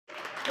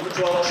Number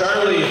 12,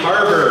 Charlie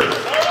Harbour.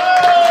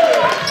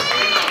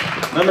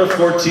 Number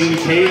 14,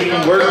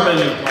 Caden Workman.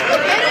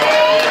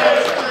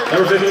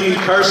 Number 15,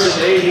 Carson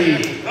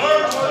Ahey.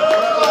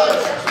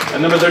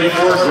 And number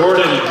 34,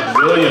 Gordon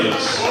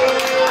Williams.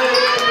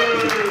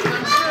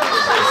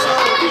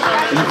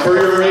 And for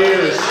your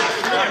Raiders,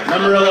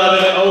 number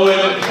 11, Owen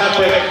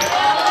Pepick.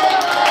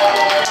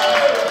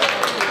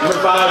 Number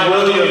 5,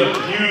 William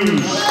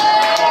Hughes.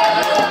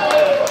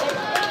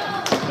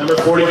 Number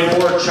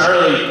 44,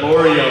 Charlie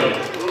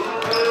Borio.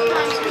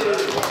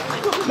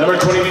 Number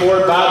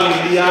 24, Bobby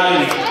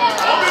Liani.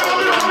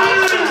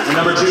 And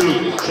number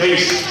 2,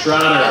 Chase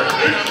Schroeder.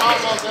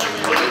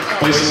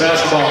 Play some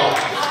basketball.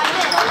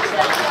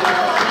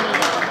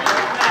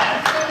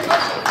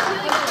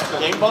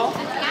 Game ball?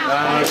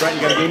 Brent,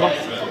 you got a game ball?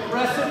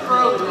 Let's go,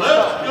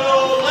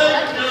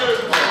 Lakers!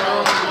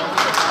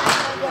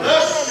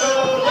 Let's go,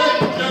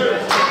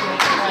 Lakers!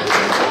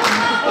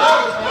 Let's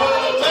go,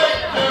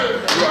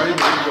 Lakers! You already need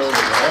to go over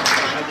there.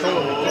 I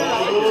told him.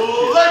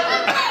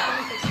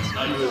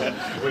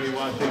 What do you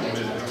want to take a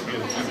minute?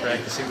 I'm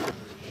practicing.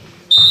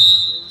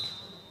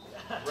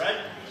 Red,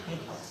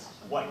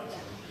 white.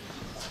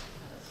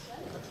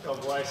 Let's go,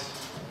 boys.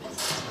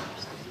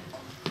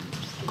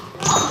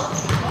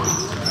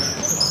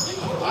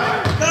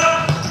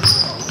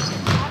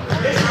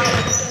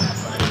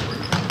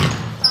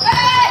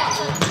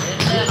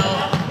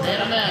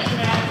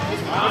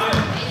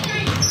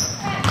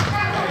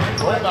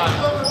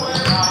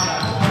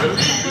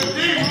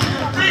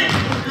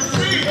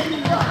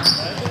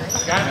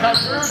 Gotta cut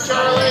through,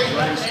 Charlie.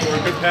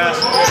 Good pass.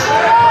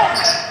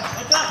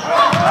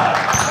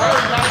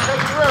 Charlie, gotta cut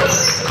through.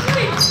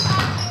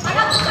 Get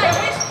out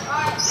there.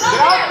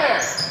 Good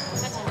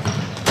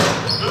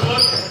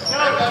look.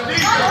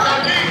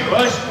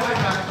 Push.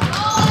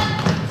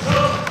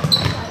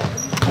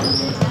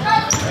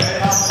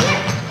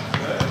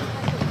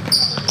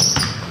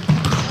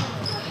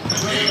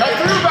 Cut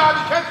through,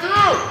 Bobby. Cut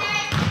through.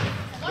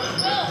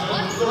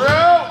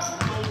 Through.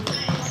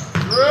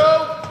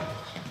 Through.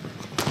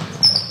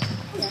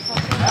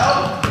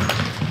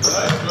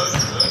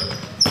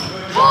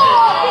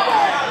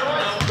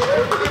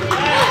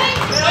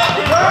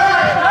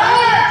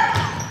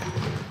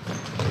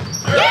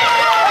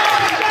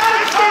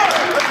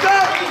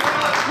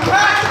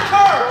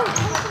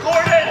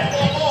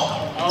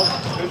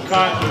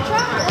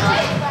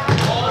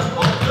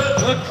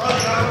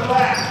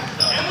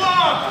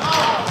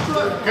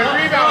 Good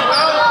rebound,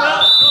 Will.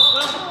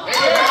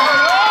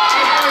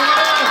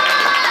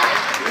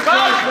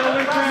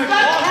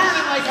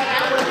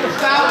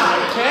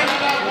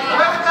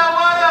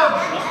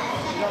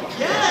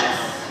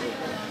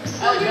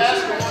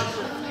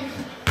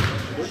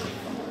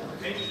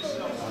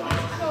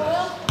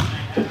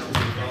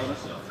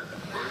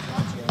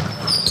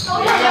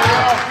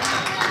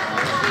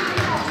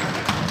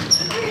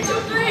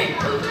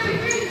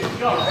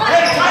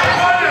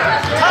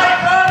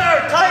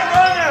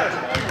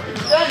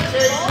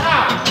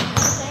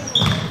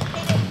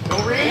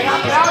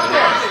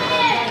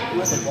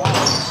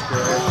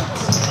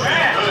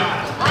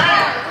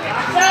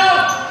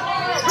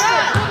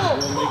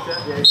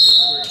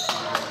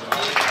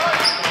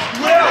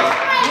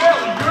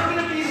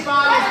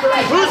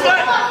 Who's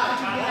that?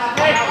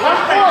 Hey,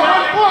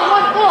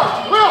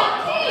 1-4, Will!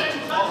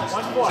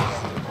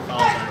 1-4.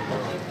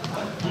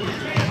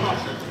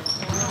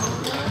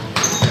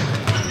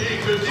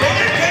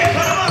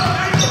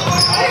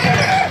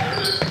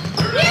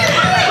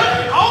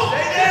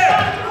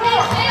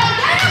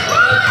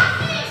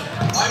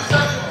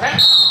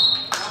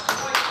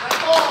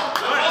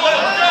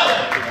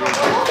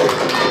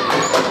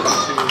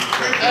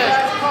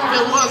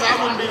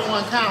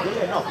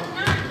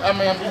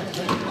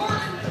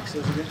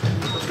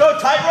 Let's go,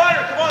 tight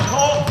runner. Come on,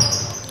 Cole.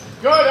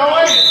 Good,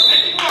 Owen.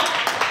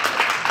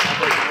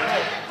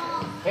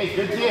 Hey,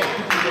 good deal.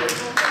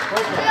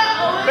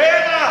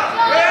 Man up.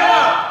 Man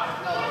up.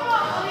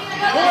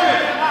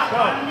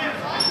 Go.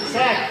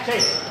 Tag,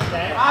 chase.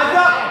 Tag. Eyes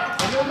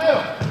up. In the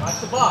middle. Watch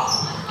the ball.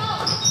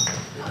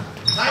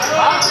 Nice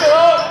watch it.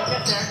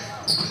 Get there.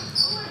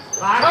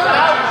 Watch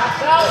out.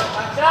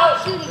 Watch out.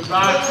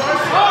 Watch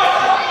out.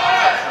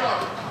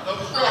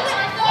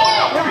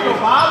 Here we go,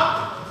 Bob.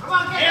 Come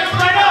on, get hands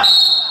right up.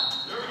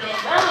 There we go.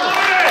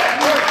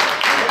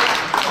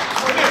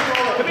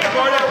 Come here,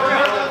 Gordon.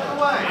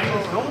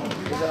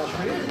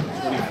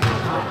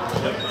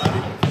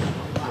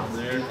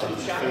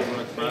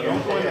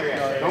 Don't go in there yet.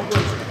 Don't go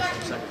in there.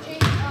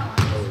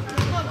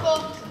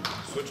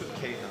 Switch with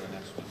Kate on the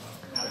next one.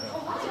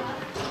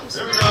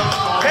 There we go.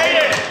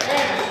 Kaden.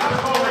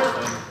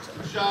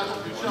 Good shot,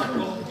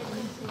 Cole.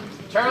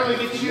 Charlie,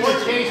 get you to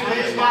chase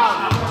pace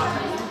down.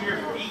 Your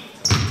feet.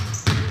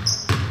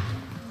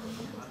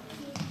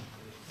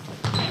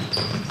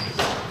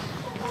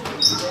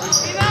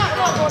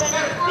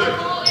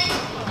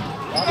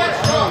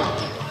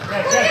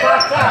 Get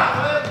box out.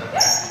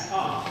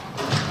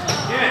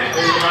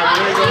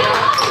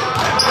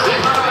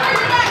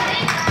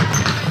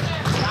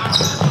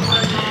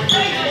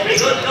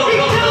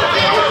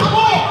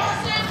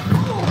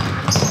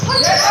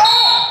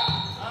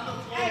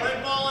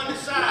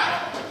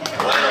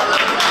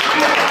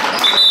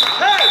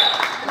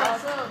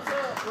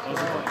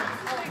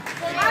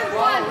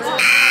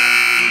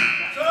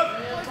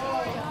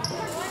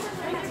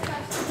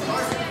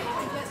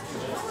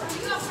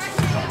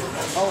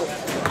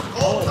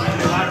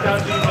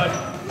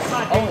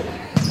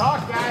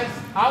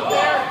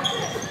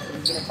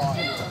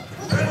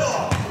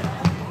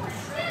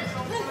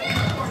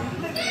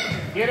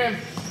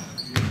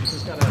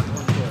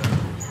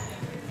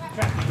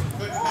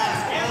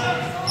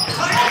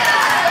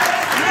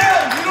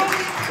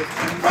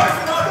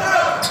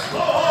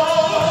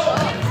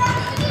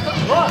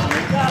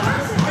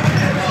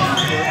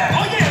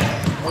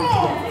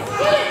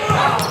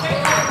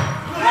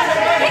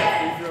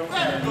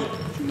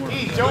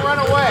 Don't run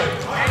away.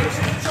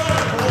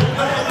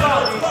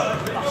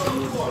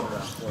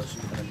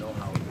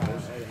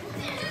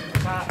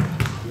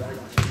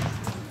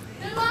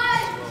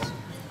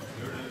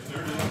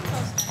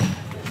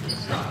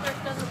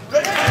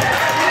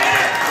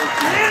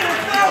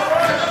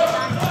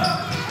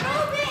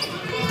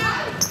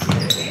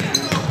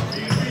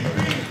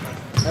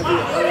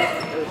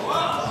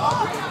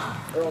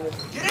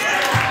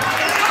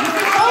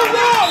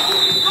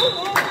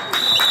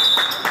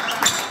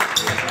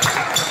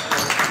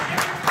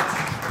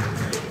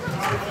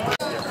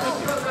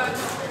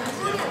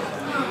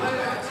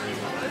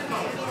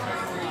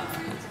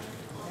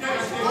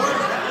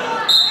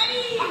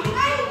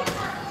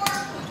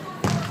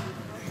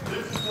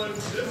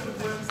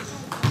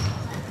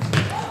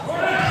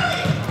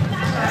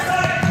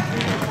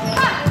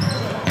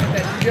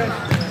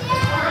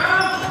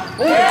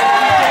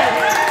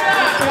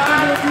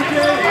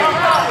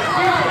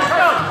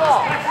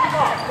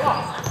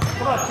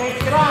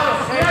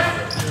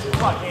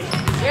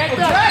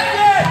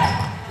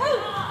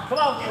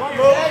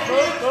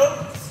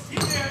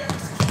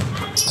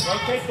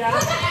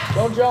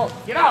 Don't jump.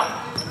 Get out.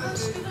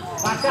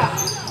 Back up.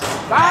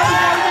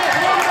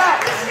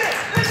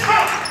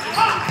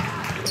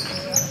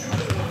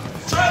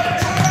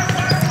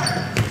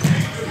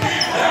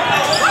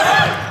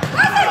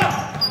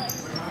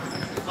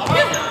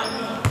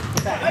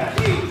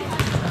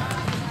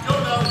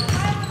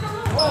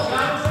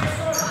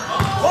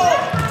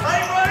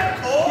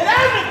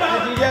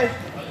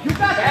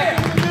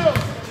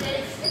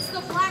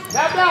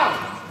 Tap down.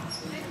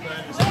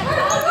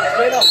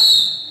 Straight up.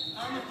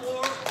 On the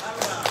floor.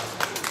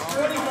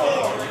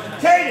 34.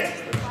 Caden.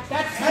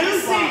 That's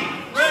Tennessee.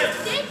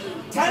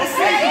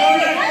 Tennessee.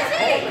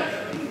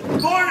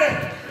 Gordon.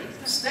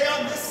 Stay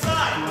on this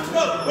side. Let's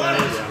go. Run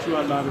it. Two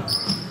on Bobby.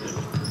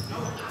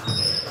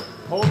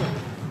 Hold it.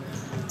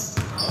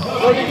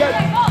 Go, you get it.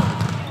 Oh,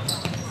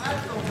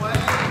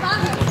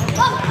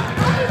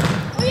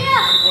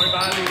 yeah. Boy,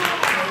 Bobby.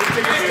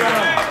 Take a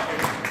shot.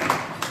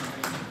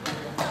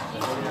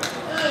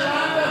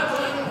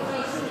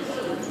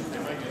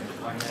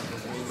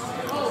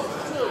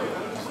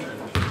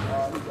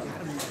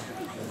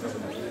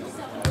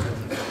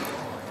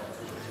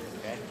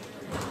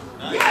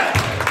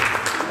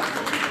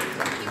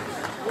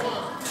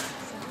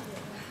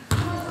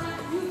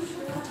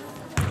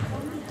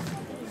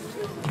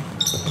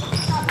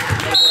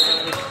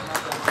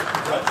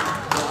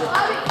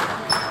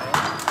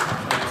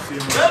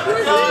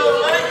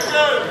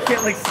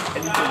 Can't like see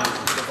anything.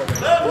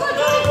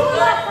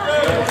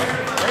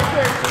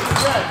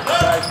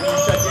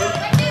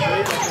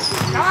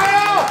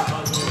 Kyle!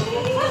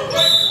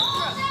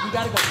 You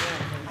gotta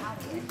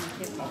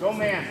go man. Go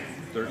man.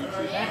 32. I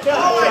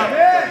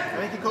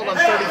think he called on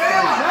 33.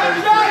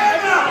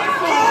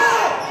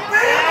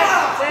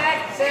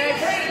 Sag.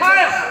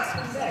 Kyle!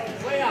 Sag,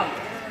 way up.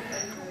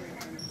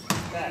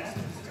 Sag.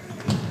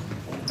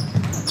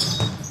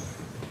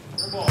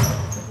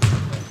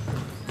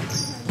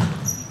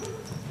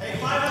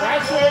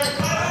 Pressure.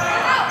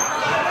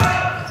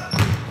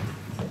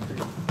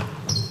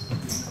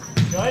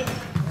 Good.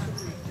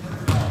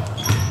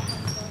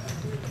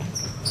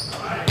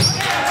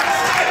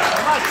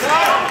 Come on,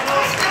 Kyle.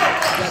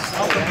 That's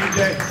helping DJ.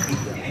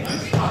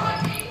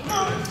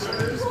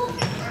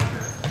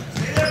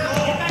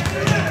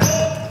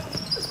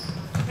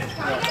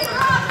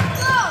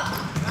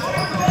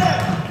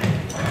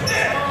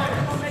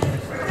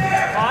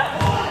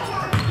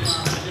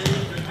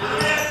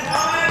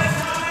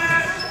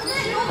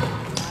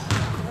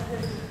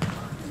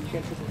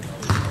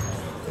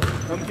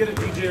 Come get it,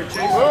 DJ, or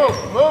chase.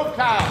 Move,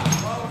 Kyle.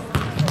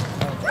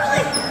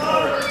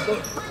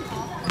 Good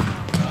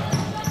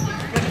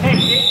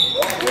take, Gage.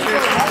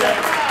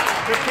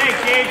 Good take,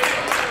 Gage.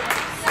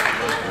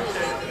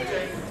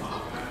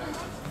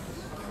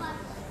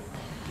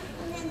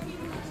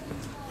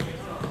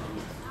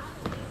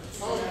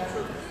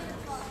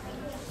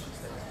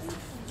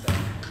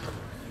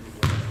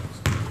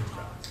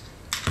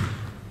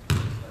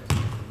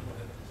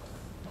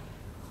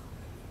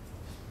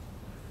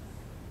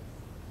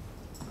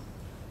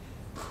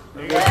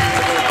 There you go.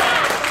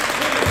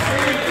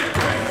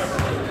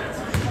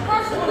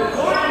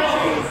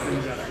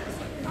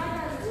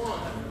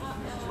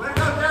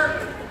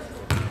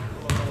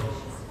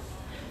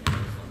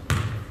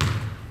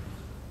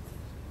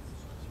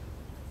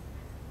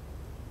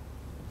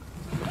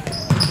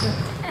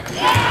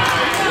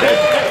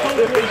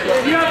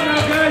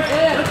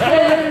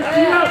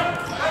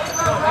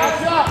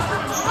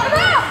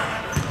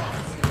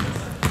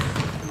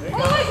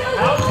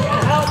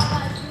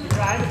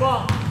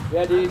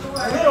 Yeah, dude. Here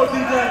we go,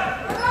 DJ.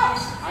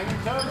 On your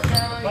toes,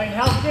 Charlie. Playing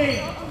healthy.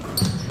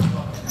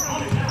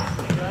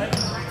 Good.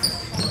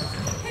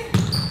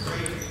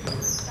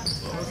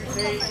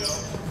 Yeah.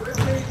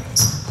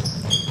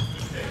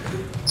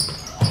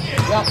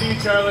 See you,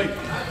 Charlie.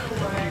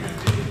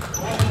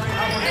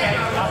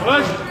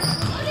 Push.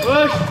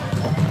 Push.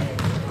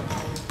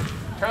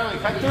 Charlie,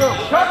 cut through.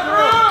 Cut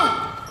through!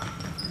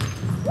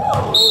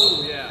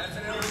 Oh, yeah.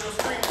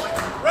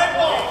 Red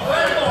ball!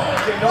 Red ball!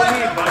 Okay, no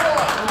need, bud.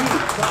 No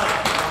need.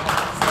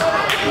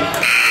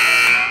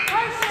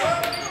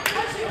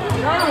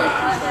 Charlie,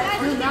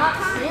 do not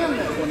stand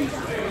there when he's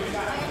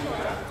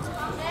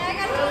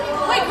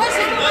Wait,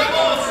 Carson!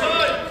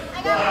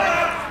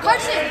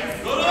 Carson!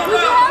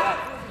 Who's your help?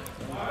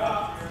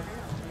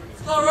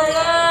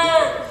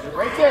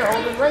 right there,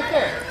 Holden, right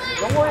there.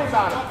 Don't worry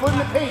about it. Foot in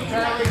the paint,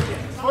 Charlie.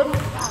 Foot in,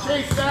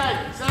 Chase,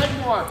 sag. Sag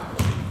more.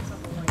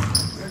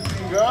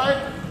 Good.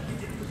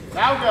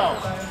 Now go.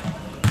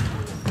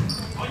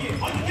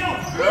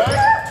 Good.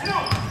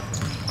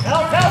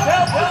 Help!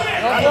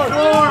 Go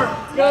floor.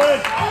 Good.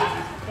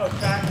 Go,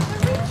 Jack.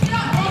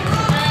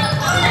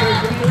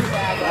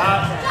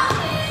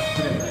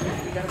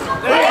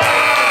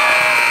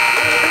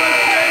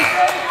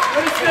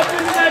 Let us step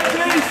into that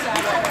chase.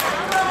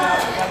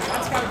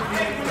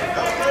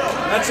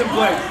 That's in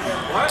play.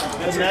 What?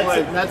 That's in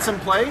play. That's in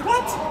play?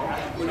 What?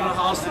 We don't know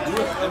how else to do it.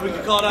 And we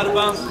can call it out of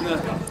bounds. And then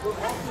we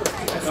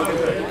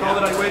call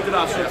it, I waved it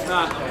off, so it's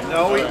not.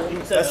 No,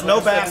 that's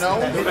no basket. No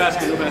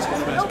basket, no basket,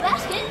 no No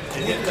basket.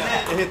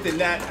 basket? It hit the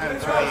net on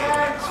its way in.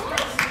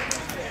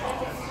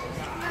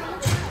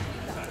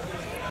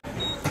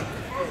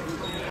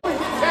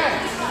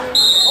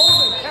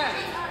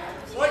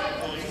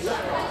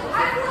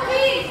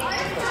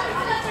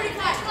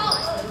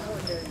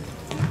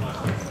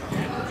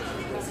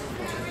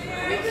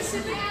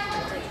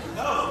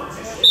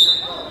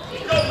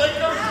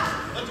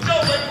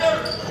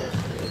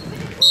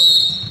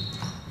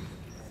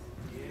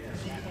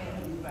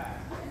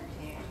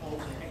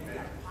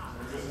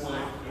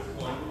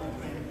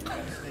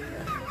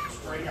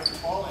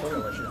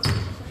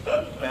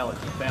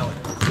 Ballot.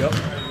 Yep.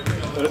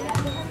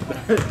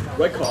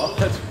 Right call.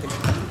 That's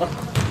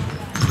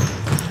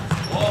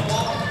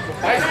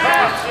Nice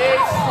pass,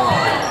 Chase.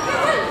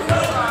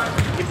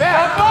 Get back.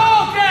 That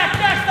ball, Jack,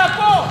 that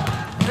ball.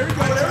 There we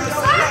go.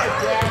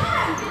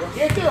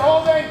 Get there,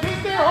 Holden.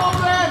 Get there,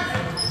 Holden.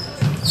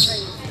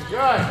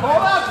 Good.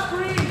 Hold up,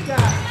 screen,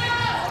 Jack.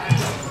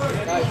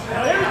 Nice.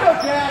 There we go,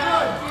 Jack.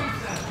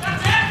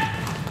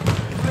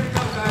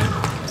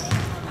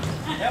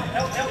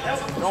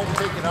 Don't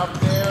pick it up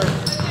there.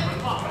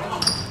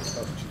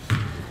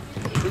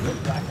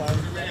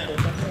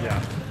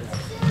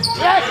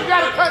 Yes, you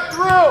got to cut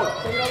through.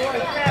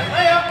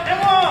 Lay up,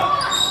 come on!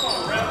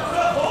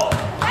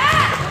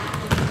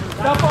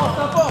 Stop ball.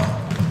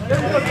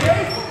 There you go,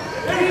 Chase.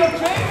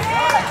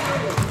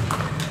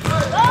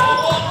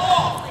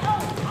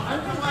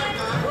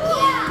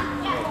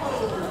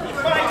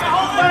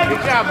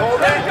 Good job,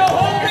 Holden. There you go,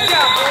 Holden. Good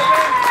job,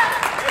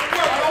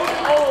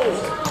 Holden.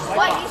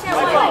 What? You said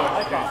what?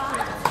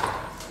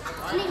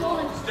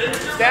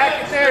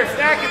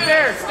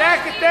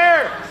 Stack it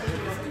there.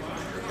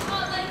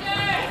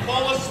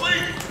 Fall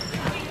asleep!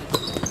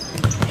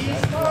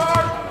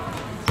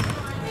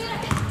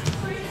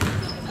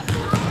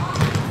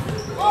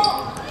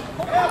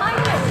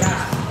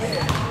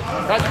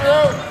 Cut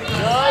through.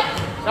 Good.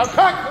 Now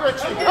cut,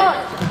 Richie. Cut.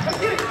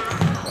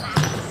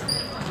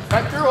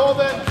 Cut through,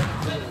 Holden.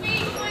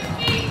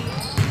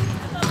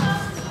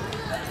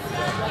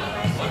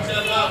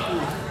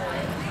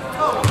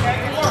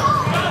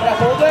 Yeah,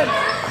 Holden.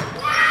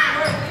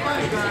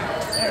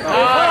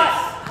 Nice.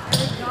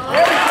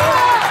 There we go.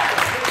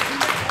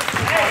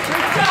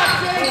 Good job,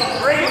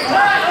 Jake. Great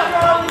pass.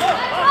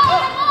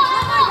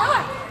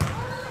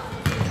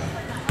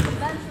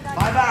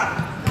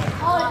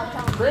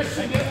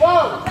 Christian, get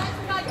low.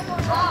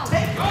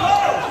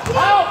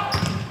 Help.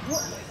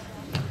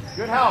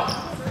 Good help.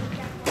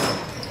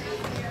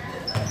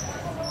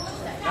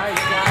 Nice,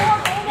 guys.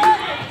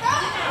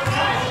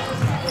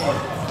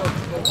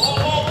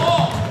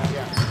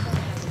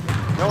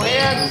 No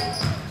hands.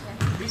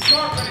 Be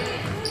smart,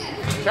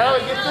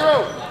 Charlie, get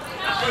through.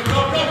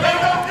 Go! Get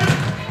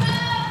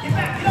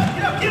back,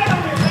 get up! Get up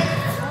here, man!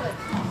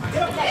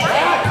 Get up!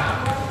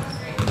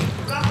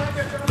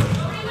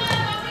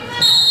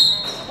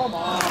 Come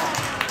on.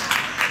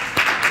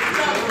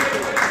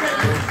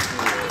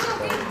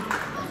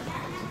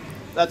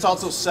 That's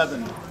also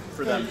 7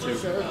 for them too.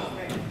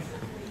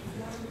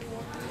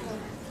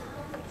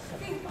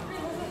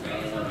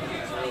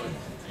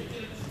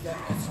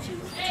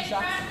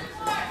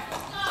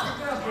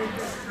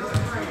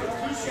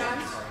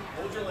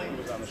 Hold your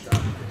language on the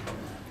shot.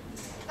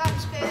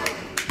 That's fair.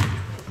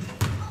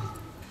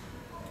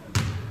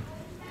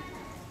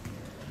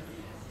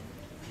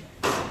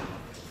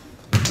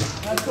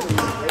 That's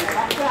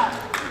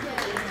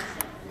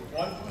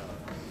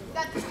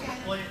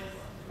fair.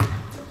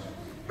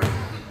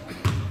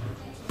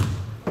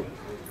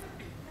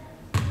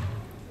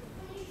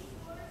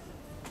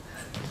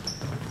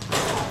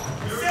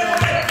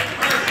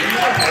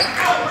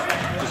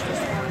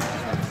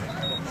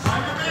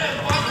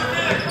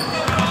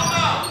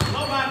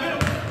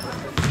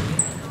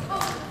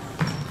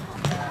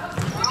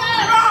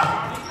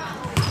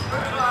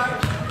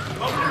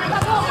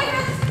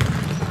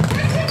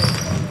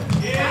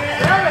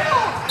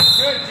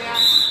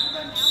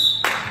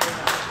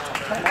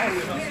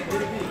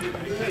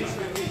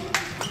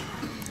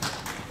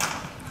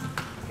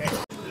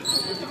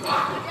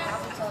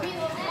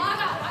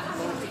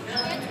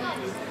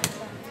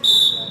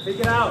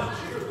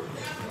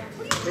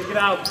 it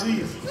out,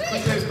 please. As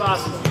quickly as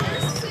possible.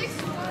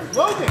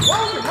 Logan!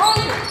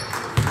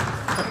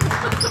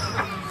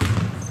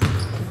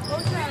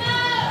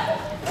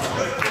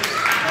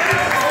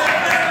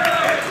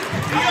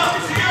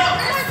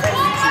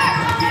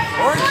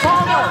 Orange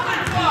Palmer!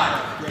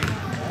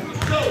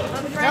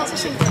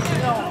 Transition.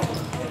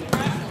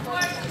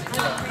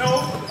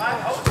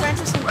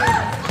 Transition.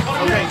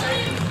 Okay.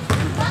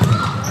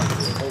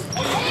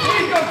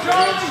 Here you go,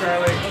 Charlie!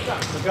 Charlie.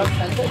 Look up.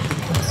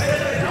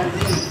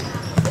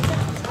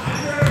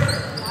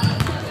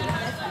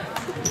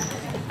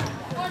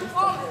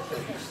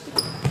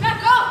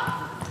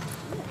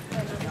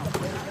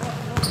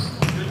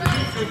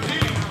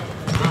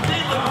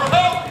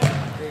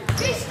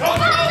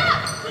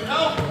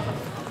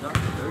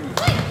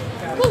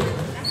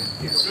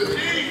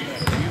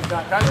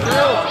 That's true.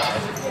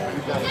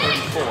 You've got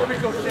 34.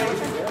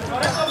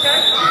 That's okay.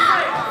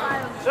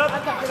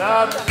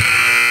 Sub.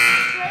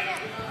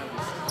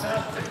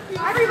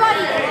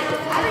 Everybody.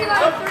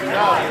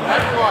 No,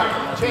 everyone.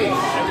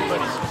 Chase.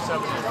 Everybody's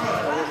sub.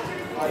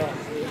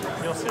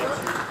 You'll see.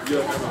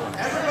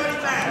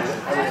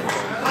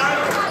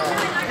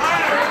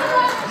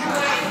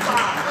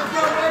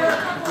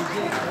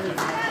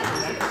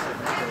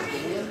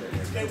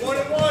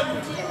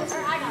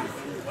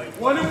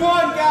 One and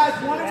one, guys.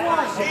 1 and 1.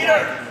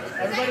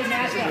 Everybody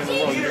match up.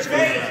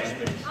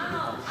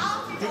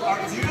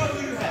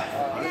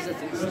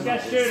 Who's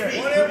got shooter?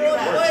 1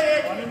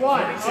 and 1.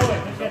 Owen,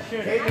 who's got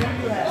shooter?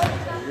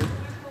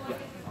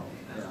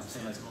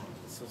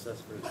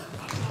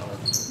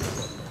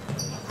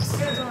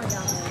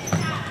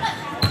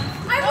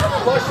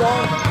 Push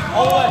on.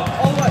 All the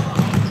way.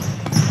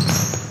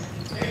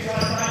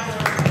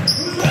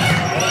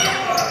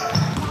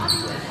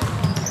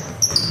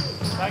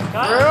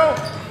 Through.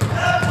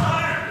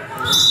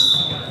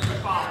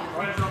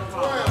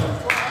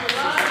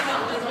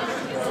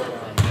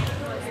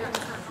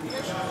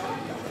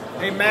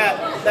 Hey, Matt,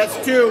 that's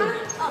 2.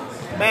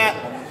 Matt.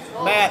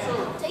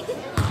 Take it.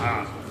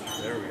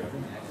 There we go.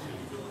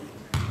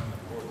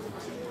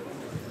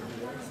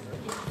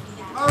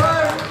 All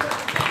right.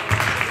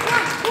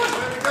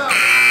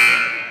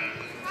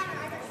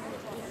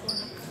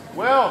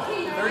 Will,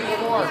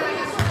 34.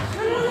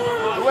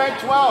 Who had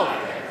 12?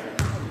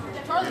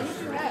 Charlie, who's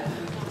your head?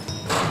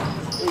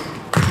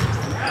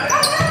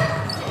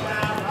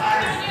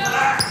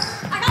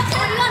 I got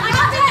 10.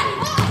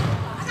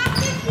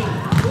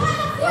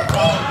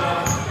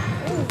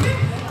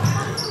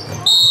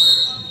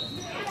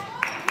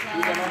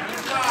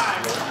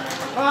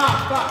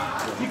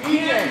 Stop. You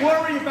can't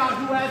worry about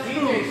who has who.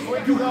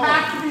 You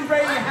have to be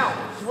ready to help.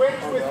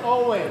 Switch with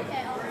Owen.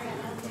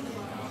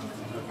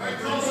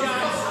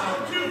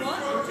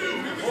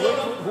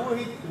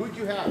 Who'd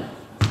you have?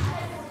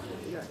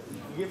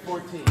 You get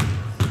 14.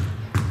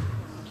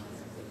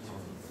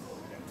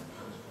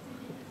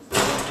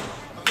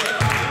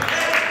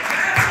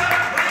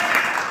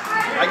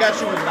 I got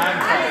you with 9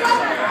 fouls.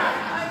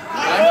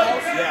 9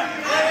 fouls? Yeah.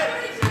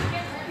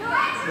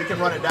 We can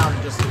run it down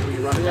in just a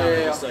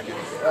second.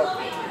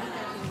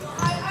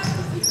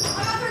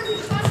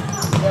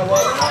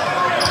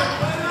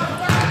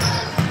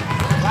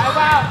 Drive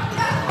out.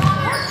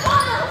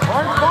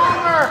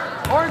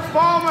 Orange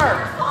Palmer.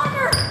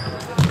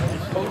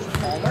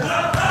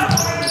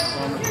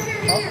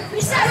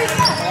 Reset.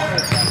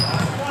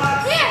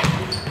 Yeah.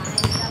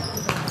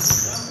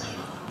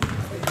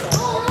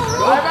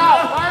 Drive out.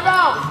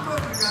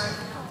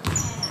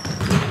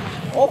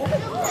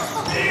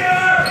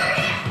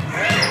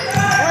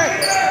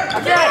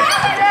 Again.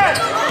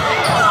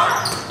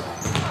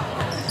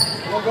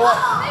 We'll go up.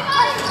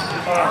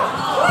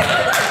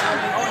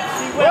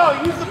 Will,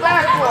 use the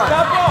backboard.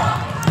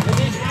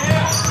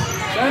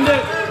 Send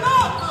it.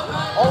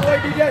 All the way,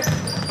 DJ.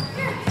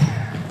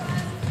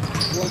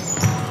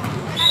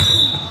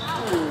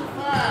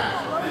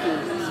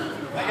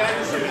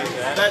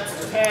 That's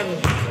 10.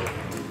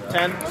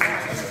 10.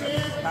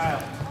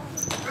 Kyle.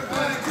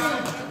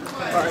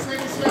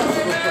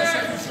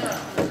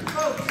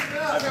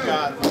 I've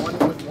got 1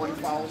 with 1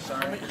 foul,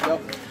 sorry.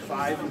 Yep.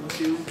 5 with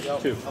 2.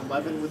 Yep.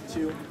 11 with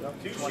 2. Yep.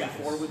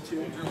 24 with 2.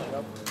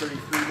 Yep.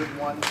 33 with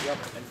 1. Yep.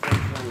 And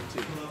 44 with 2.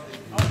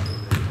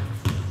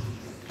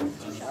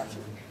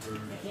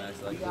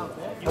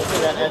 Hopefully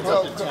that ends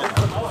up to 10.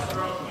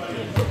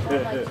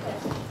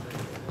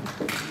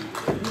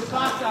 Use the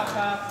box out,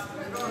 Kyle.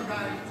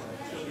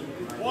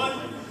 1.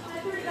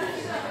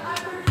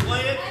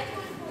 Play it.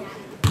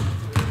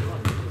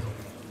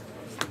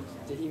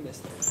 Did he miss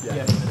that? Yeah, he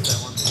missed that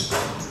one.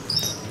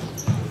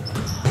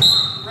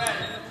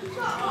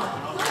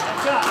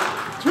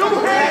 Two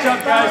hands. Good job,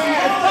 guys.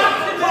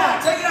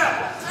 Take it out.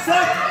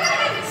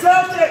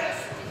 Celtics.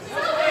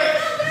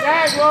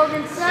 Sag,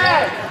 Logan,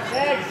 sag.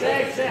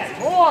 Sag.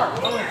 More.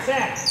 Owen,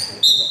 sag.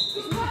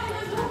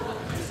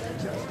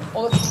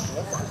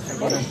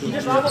 He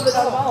just rolled it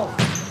out of bounds.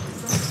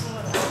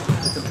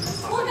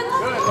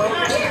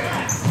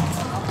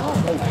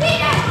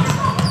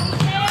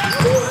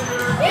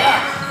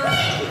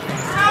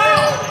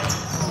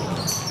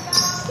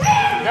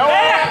 No.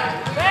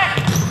 Back.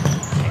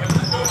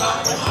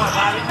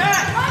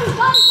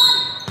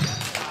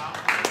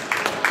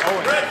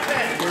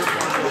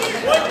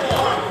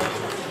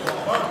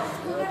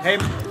 Hey,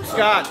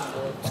 Scott,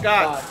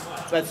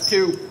 that's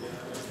 2.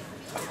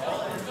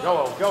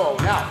 Go,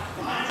 now.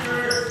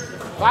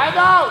 5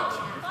 out.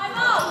 5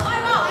 out. 5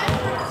 out.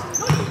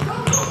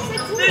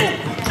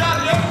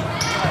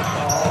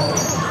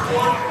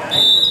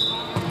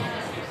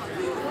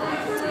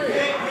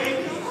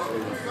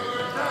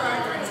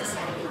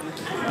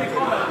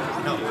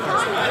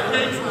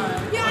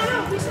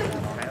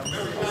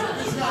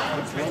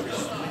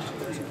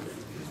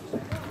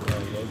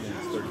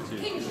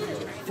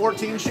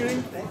 14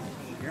 shooting.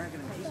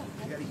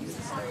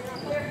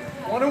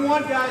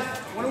 1-1, guys.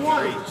 1-1.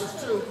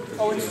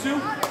 Oh, it's 2?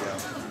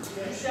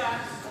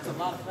 That's a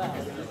lot of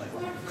fouls.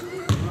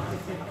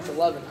 It's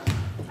 11.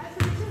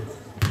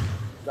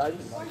 Did I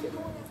just mark it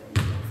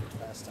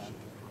last time?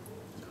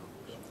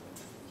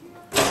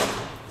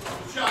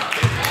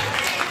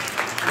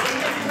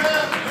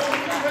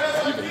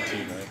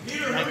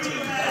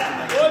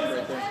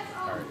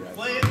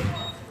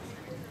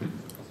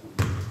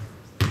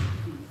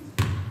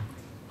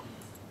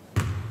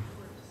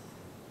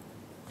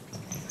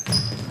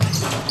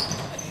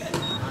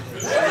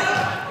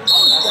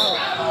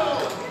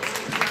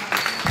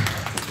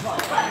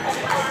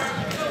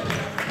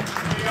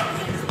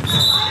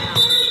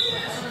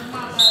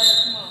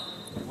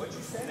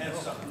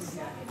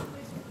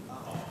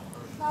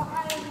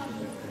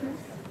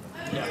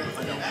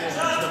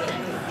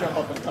 Jump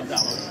up and come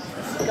down.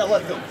 Gotta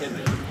let them hit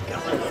me.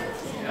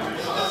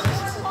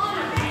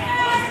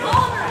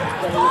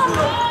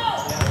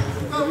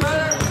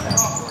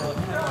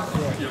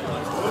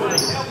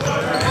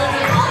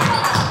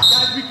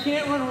 Guys, we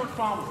can't run with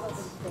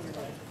fouls.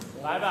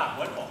 5 out.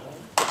 Let's go.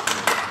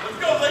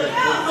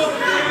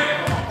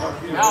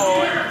 Now,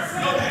 Owen.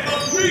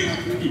 Swing.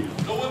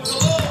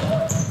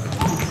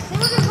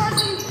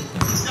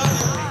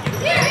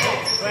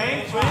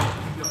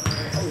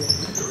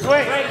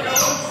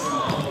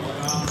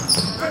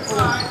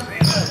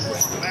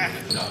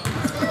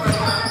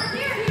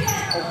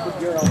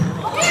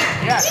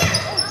 Yes.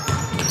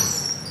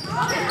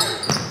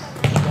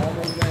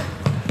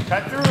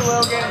 Cut through,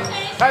 Logan.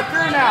 Cut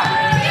through now.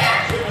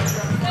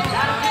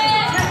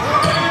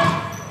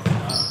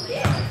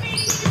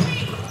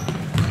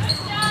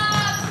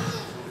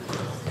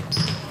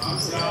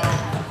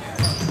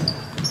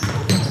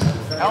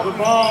 Help the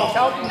ball.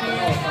 Help him.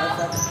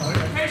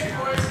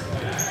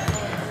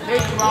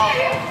 Take him out.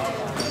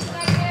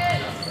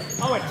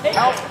 Oh, and take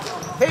help.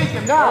 Take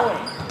him now.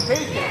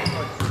 Take him.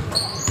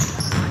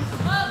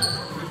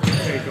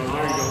 There you go.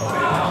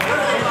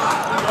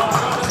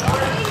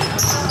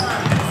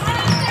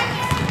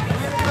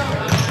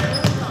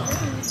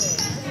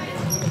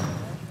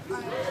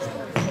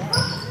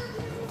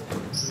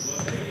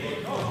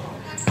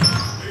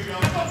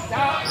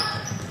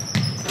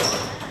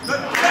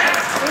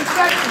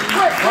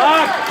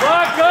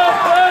 Block, go,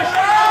 push!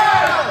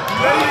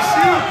 Ready to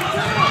shoot!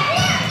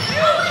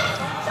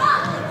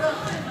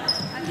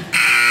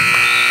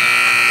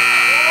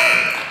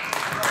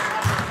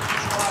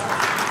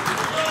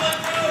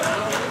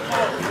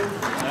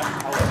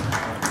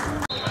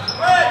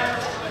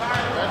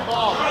 Red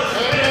ball,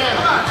 amen.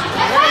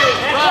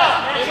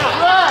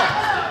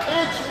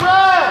 It's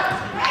red!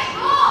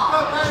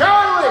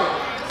 Charlie!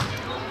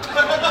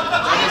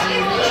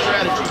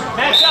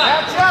 Match up!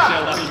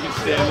 You can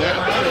stand there.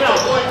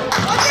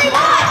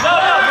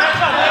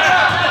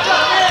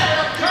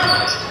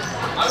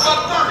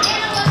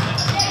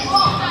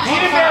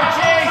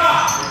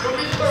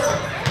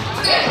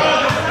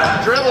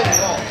 Drilling.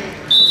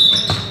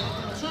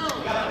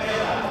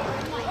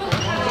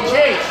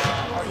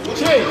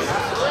 Chase!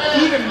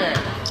 Eat him there!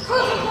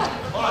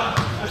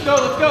 Let's go!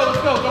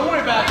 Don't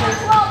worry about this!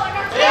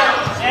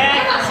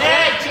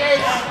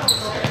 Chase!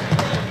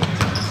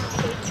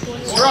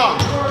 Strong!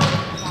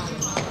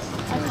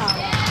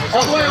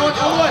 All the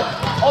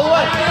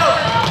way!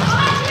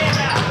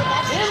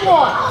 In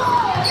one!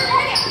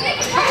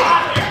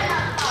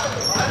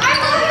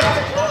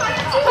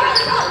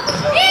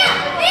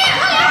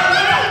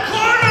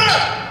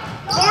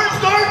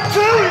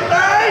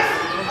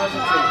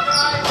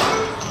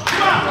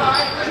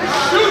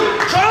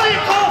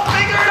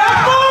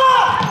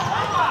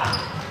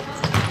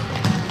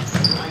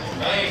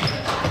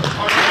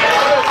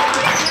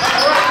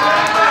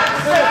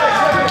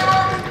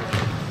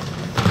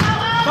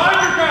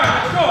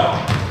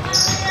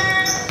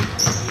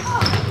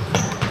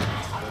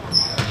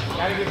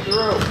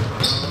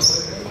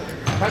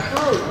 Cut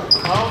through!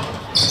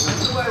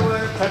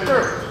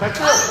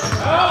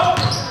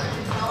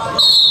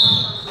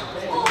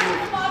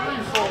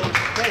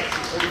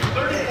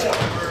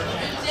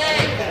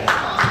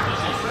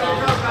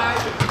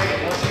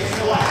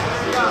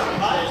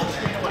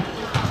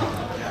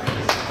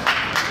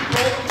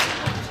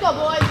 Let's go,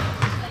 boys.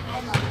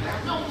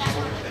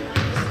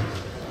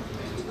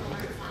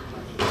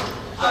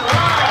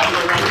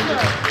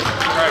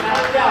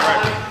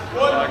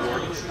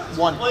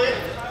 One.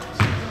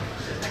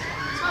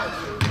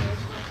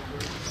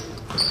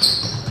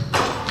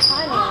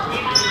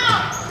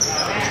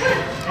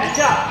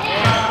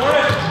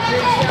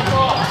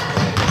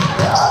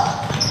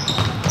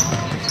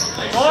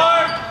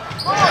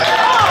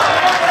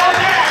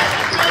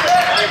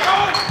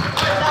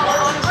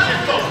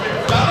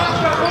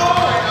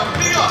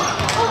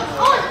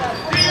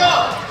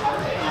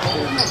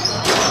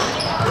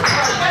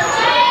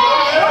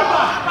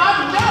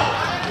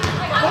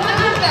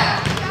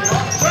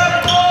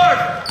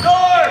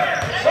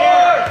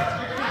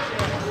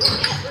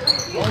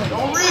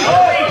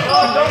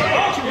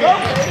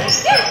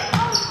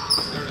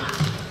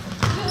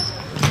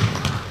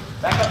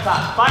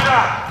 Find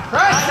out.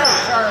 Pressure,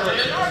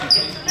 Charlie.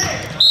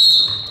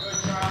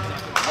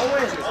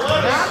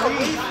 Not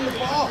away from the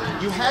ball.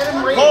 You had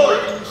him right Hold here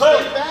it. and you Hold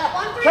stayed it. back.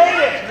 Take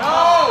it.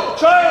 No.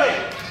 Charlie.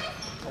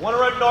 I want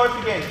to run north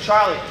again.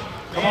 Charlie,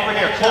 come over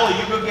here. Cole,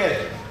 you go get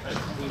it.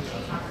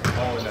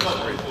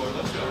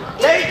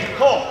 Take it,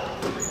 Cole.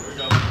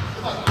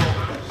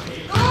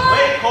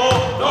 Wait,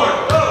 Cole.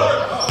 North.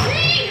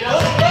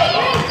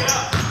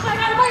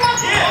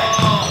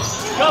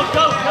 Go,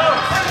 go, go.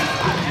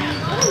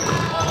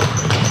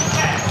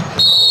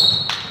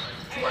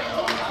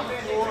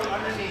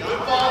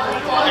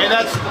 Hey,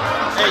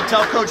 hey,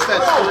 tell coach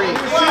that's 3. He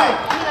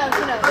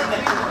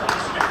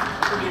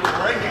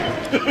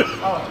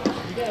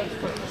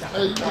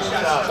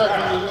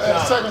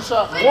Second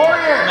shot.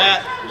 Warrior.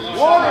 Matt.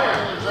 Warrior.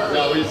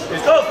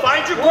 Go,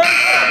 find your break.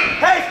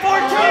 Hey,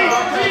 14.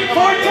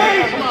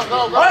 14. Come on,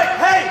 go, go. All right,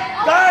 hey,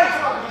 guys.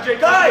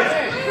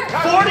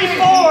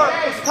 44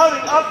 is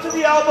coming up to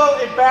the elbow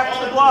and back to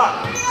the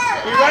block.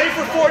 Be ready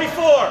for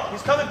 44.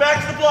 He's coming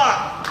back to the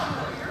block.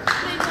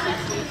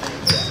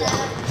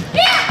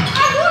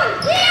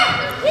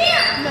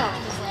 No.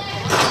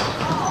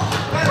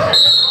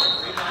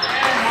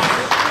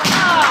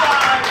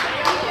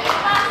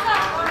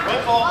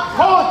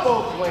 Pull it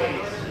both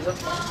ways.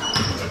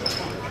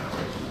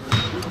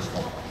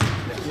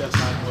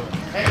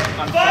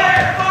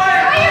 Fire!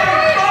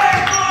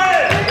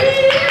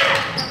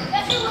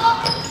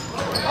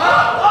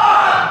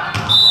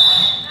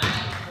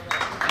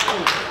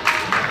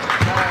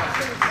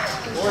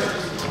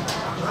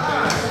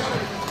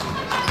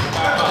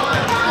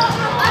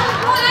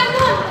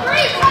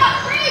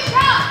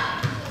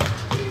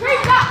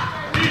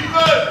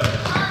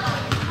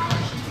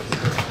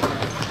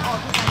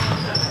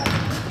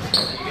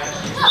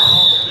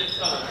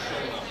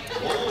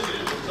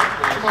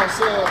 Come on,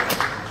 Seth.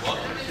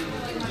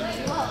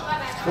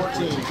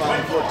 14,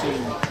 5,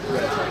 14.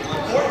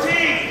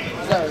 14!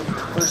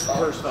 First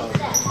foul.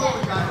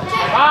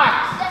 Back.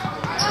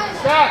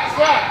 Step.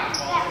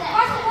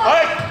 All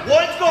right,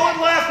 one's going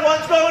left,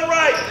 one's going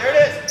right. There it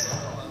is.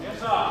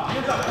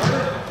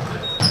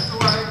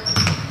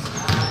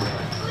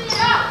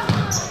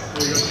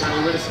 There you go,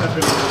 Charlie. Way to step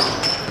in.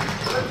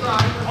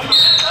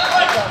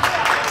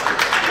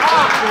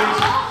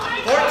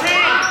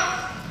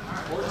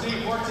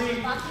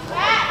 14!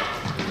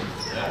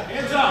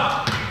 Hands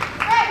up!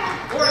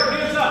 Gordon,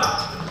 hands up!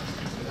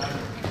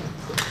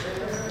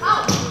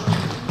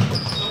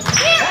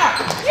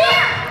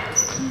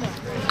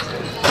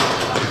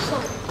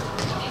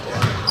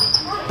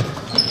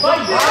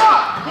 Fight it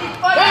up. Keep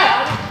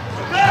fighting.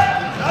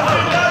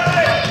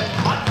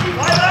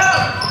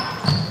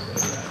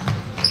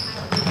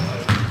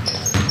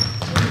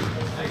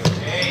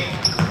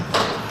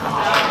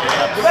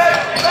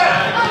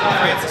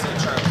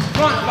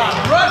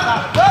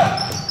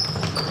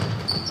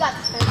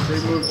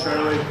 Big move,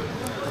 Charlie.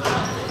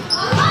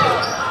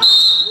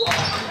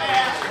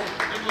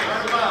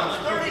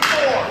 34.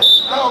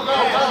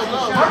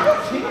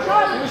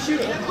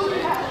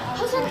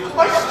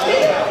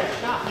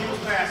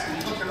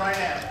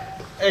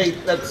 Hey,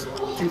 that's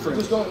 2 for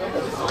him. 14!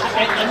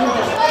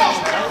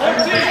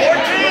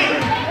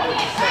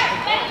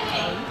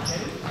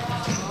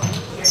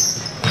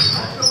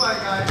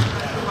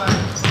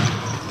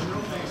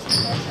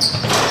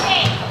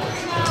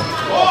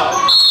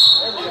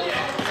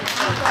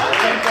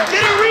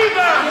 Get a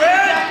rebound,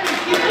 man!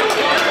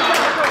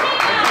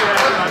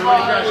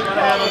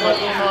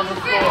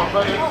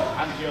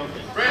 I'm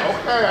joking.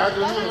 Okay, I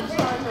just need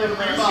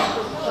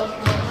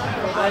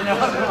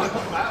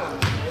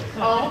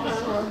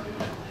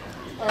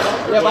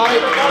Yeah, Bobby.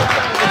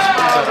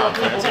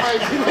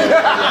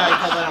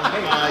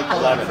 Yeah, I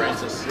call that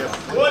Francis.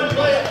 One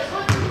play.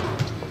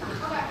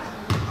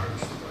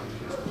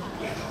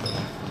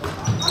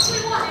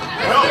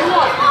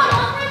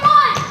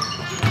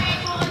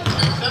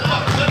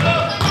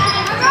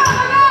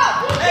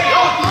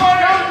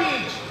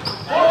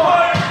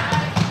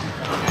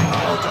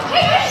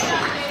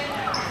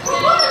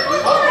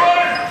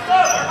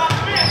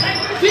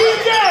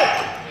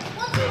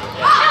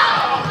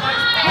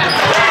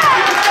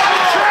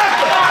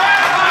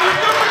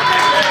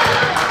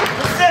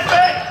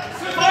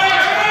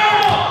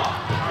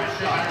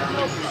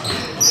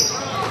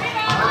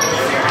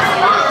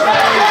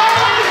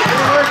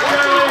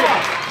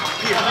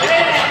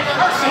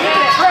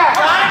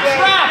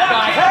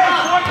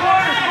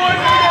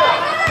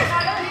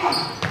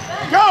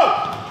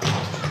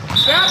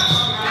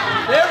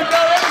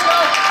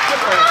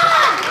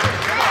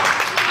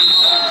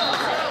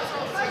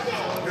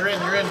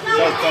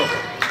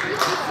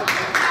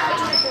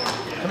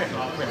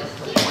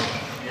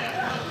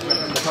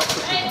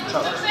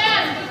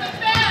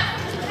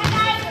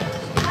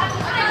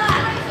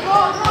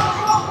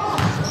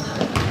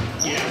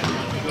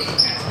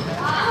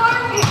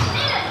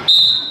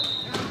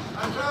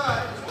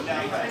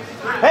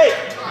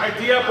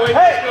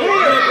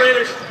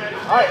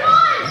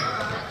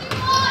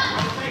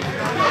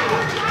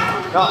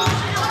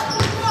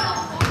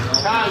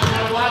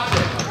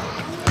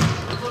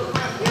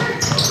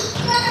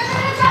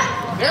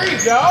 There you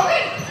go.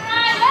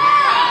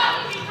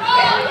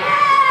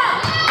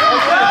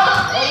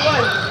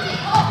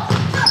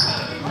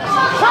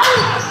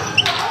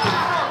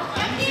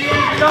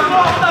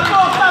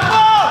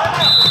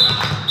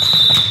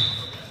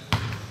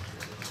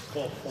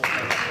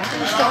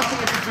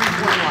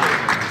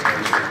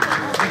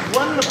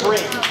 Running a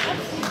break.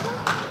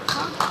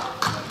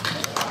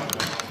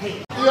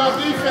 You on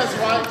defense,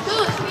 White.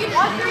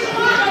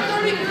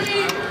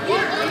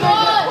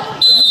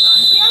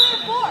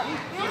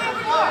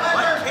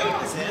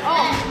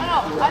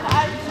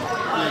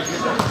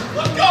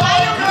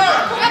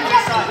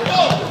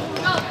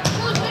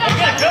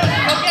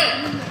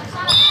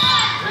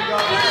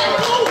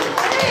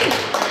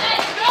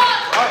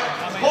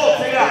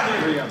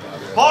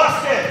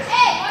 Boston!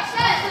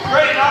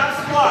 Great, not the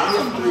spot!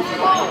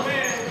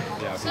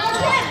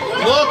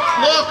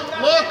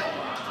 Look!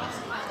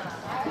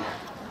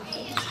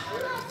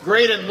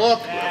 Graydon,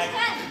 look!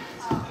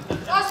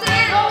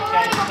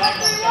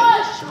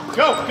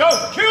 Go,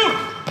 shoot!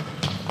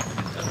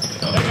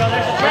 There you go,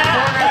 there's a trap!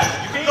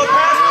 You can go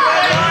past the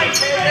red line,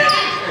 Kaden!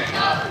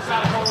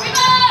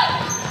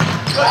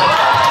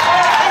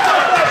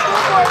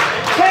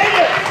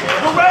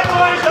 The red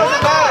line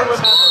doesn't matter,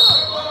 remember.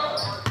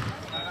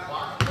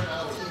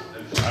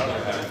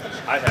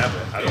 I have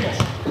it. I don't know.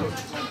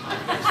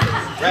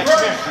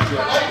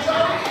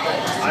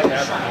 I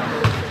have it.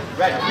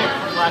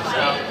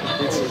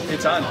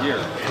 It's on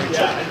here.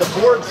 Yeah, and the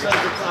board says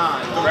it's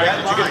on.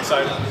 Did you get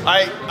excited? I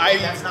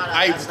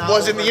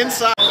was in the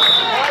inside.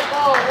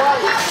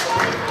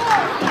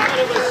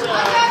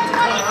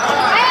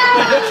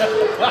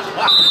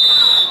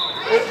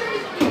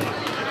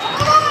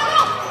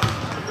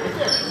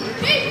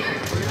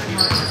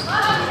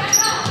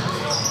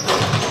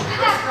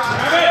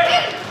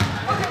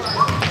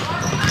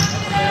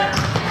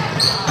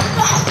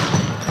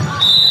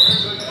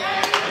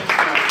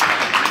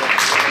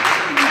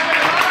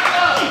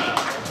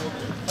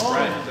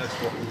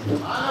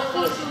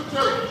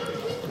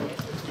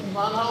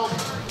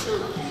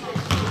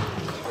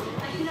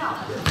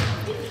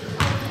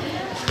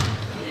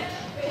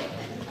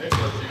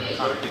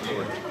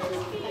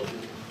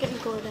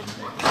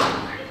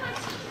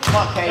 Come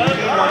on, Kay. You need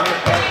one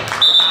here, Kay.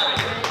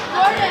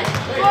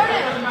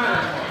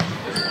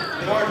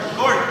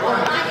 Gordon.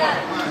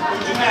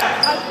 Who'd you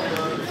have?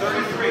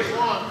 33.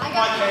 Come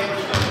on, Kay.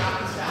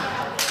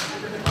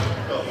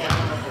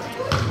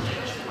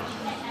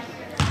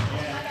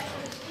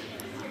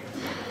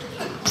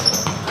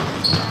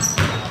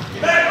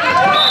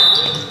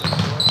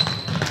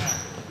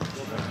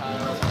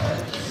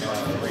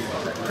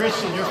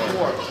 Christian, you're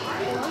 4.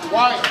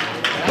 White.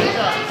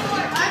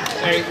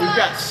 Hey, we've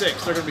got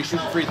 6. They're going to be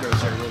shooting free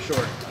throws here real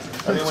short.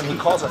 I mean, when he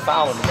calls a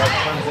foul and the guy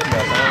turns in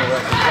that, I don't know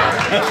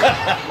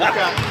We've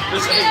got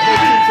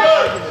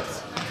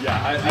this.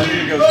 Yeah, I think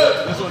it goes.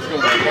 This one's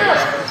going right there.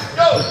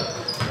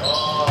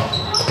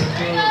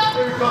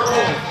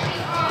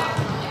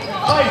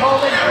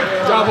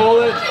 Good job,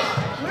 Holden.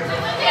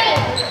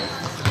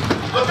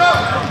 Look up!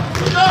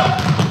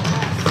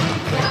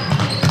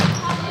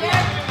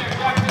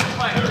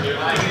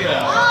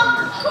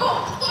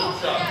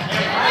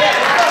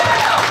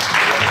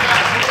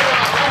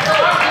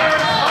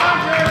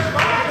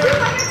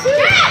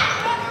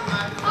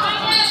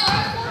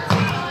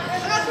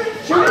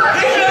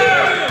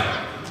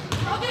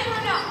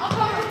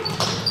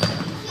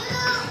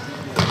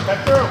 Cut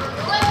through.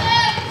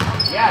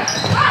 Yes.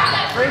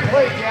 Great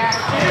play, Jack.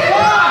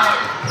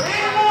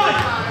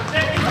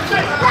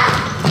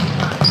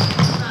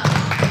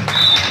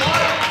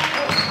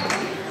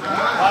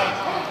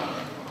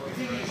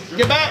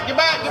 Get back!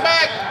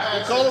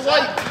 Call it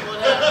White.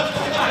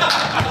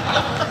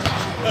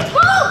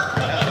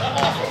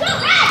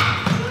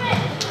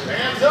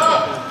 Hands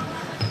up.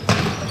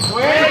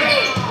 Win.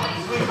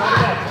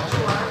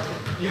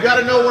 You got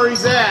to know where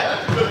he's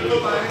at. Cut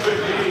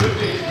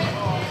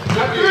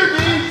through, D.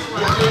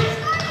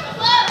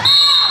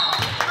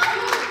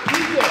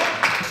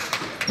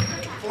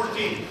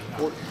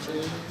 14.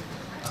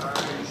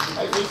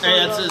 Hey,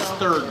 that's his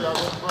third.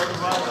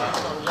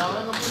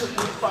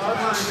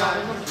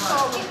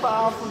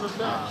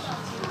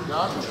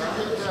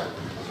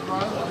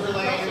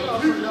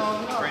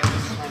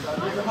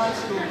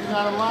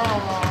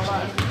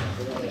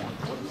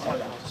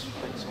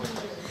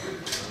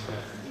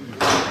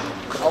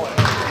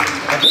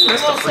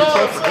 Missed a free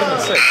throw for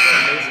goodness sake.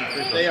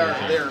 They are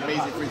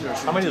amazing free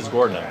throws. How many does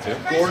Gordon have, too?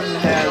 Gordon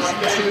has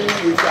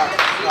 2. We've got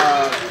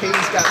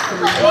Katie's got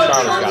 3.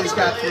 Charlie's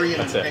got 3,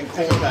 and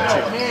Cole's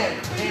got 2.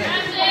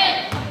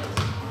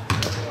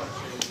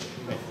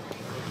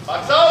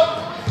 Box out!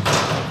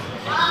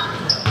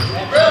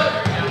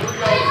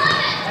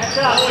 That's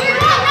up.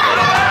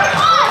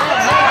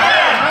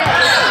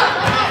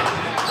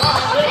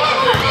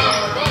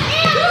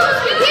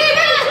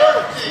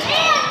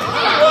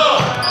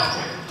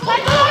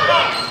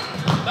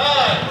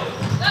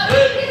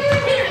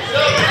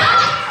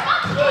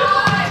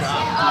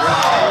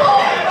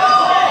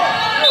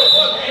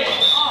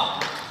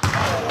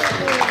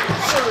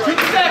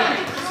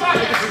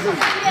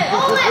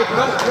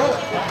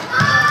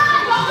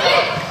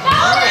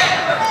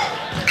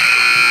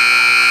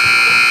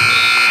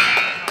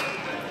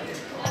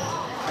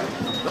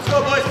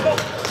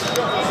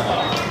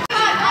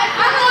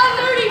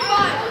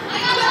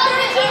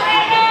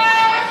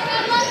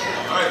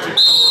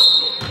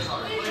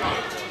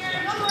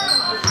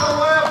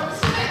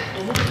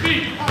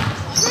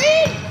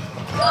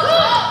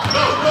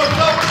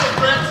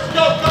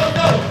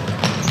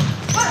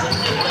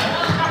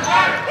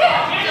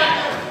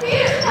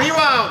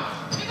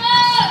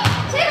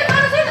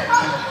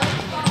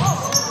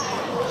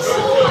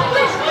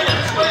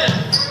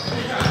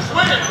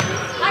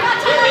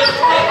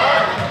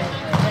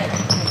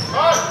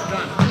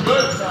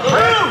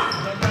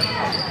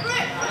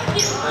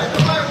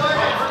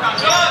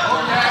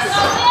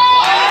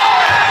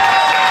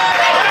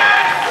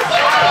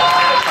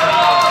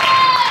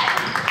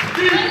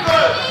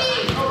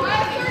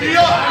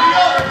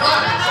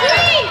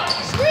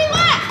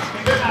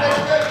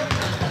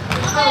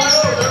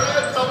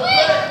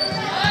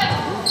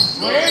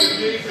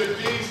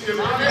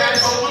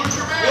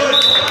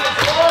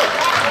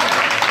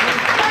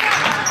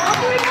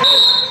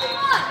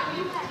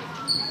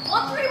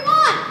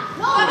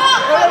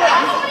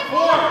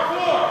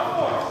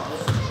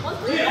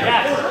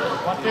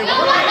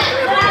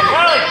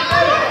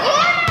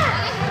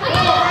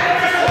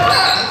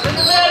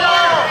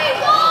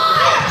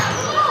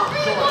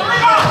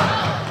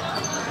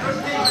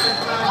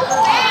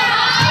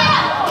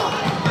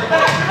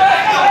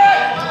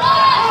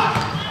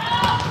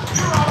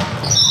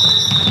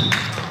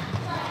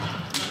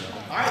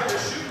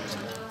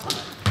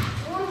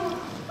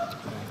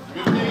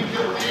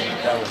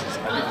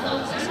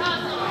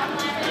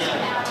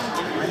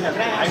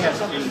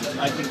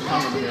 I can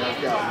count them here. I've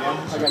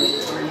got 3,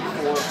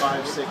 4,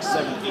 5, 6,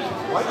 7, 8.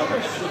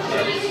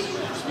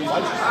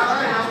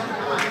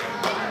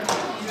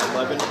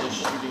 11 is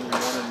shooting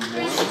 1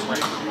 and 1.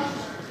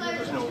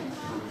 There's no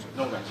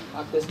guys.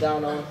 Knock this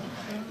down on.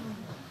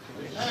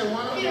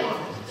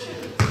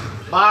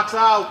 Box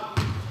out.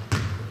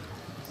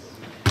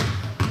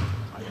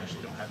 I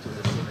actually don't have to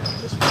listen to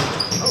this one.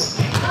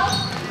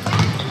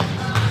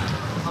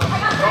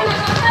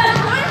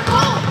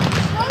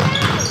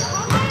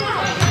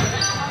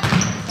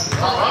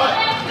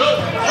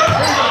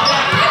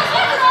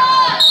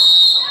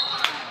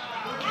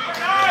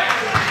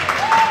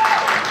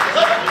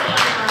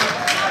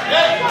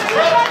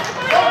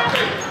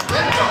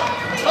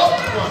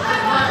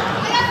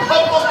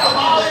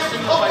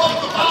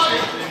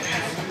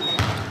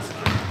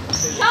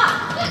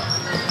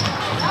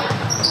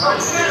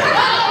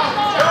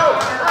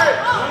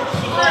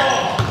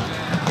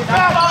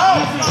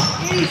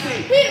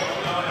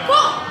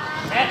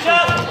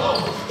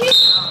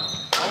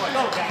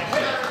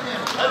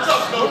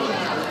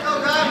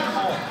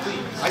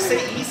 I say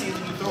easy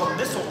and you throw a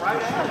missile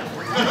right at him.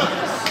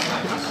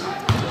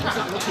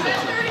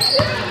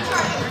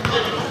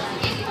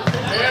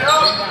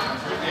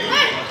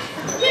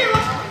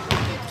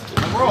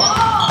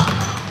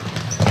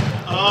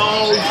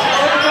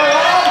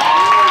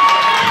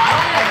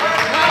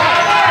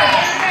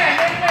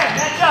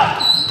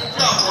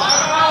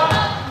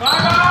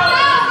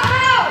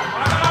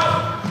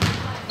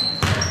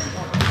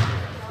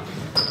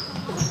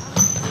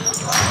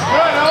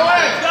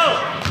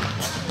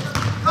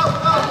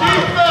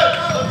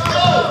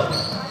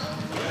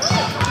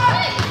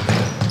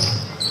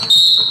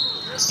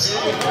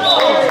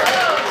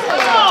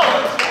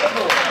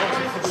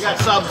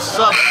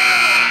 Sub.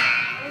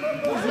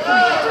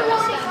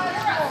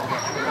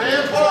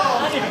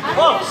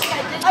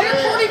 I got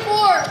 44.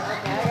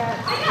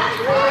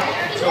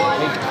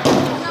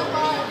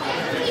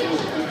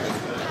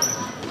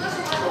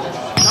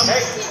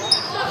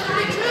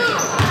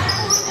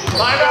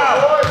 Line out.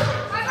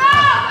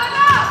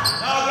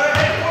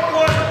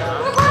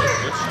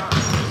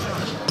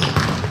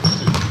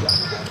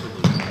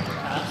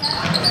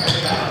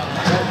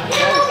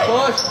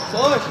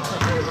 Push.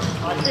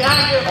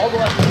 Behind you. All the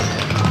way.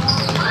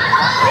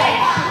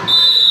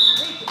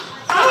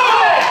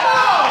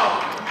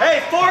 Hey,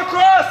 4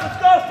 cross. Let's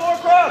go. 4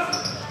 cross.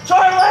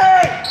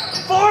 Charlie.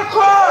 4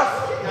 cross.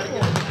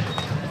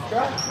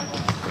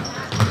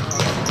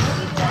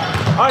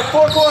 All right,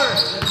 4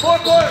 corners. 4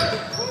 corners.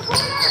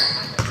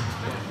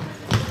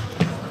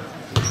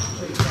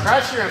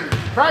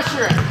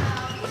 Pressure him.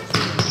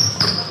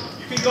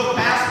 You can go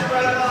past the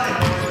red line.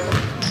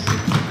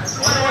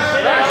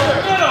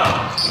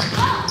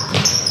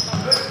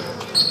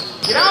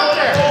 Get out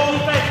there.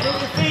 Move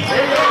your feet.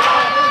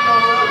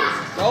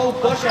 Go,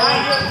 push it.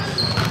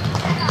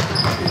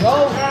 Go.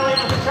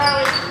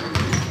 Charlie.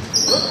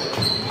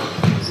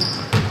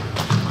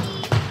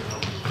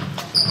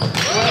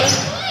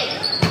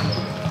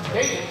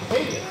 Take it.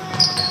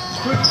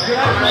 Good. Get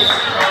out.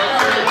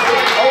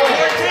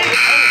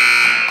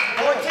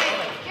 14.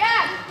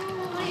 Jack.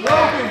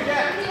 Logan,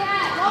 Jack.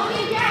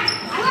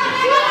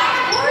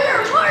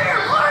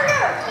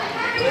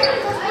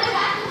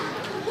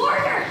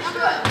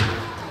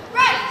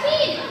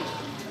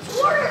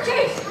 Warrior,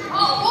 Chase.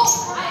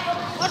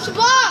 Watch the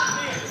block.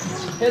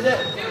 Hit it.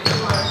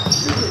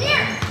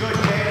 Here. Good,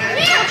 man.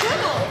 Here.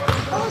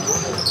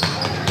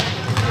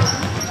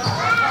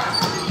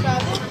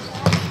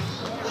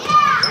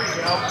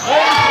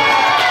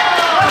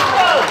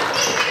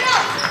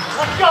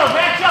 Let's go,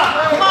 match up.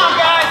 Come on,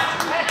 guys.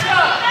 Match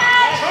up.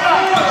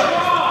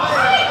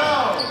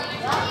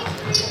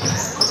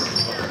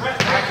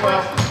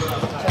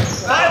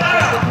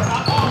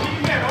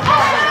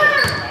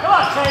 Come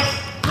on, Chase.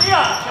 Be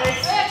up,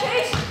 Chase.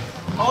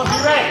 Owen, be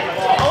ready.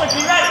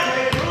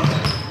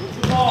 Move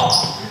the ball.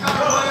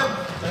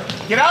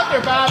 Get out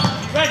there, Bob. Be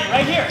ready,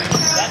 right here.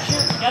 That's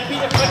your, you gotta be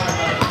there quicker,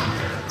 buddy.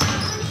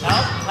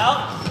 Help.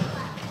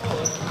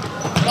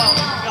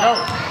 Go.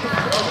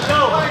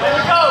 There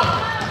we go.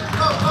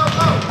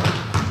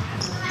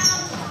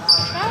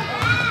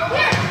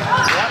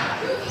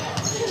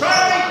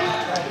 Charlie.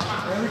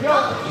 There we go.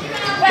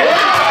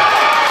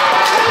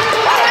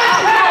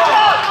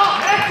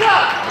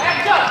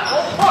 Match up.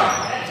 Hold the point.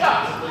 Match up.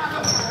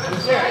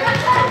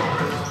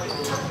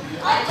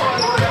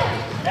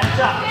 Match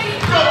up.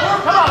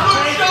 Come on,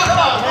 Chase.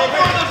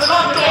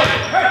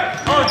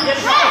 Oh, get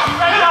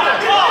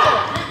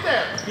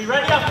it. Be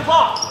ready off the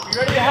ball. Be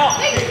ready to help.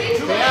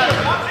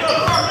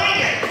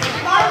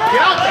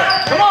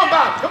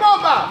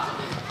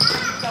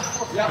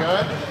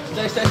 Good.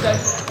 Stay, stay, stay.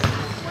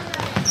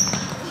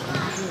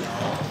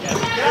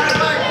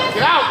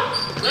 Get out.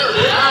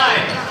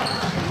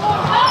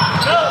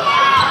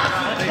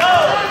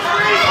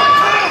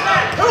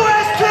 Who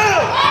has two?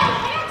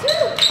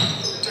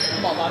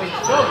 Come on, Bobby.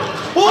 Go.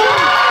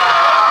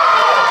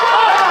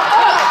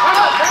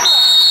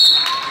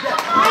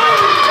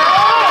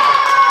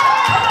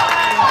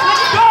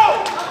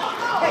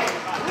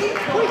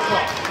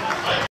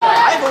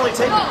 I've only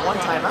taken one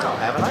timeout,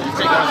 haven't I?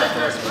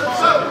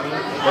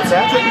 What's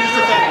that?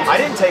 I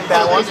didn't take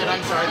that one.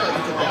 I'm sorry, I thought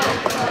you took that.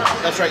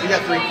 That's right, you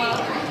got 3.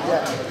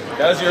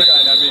 That was your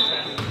guy, not me.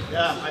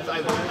 Yeah, I had the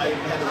right one.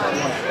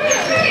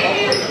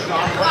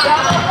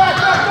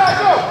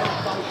 Go.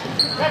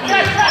 Right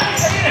there.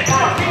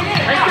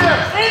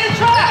 Stay in the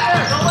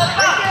trap. Don't let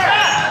it go.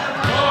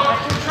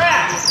 That's your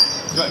trap.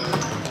 Good.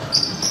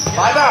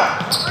 5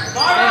 out.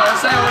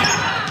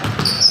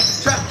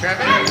 Trap.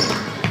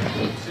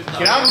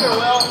 Get out there,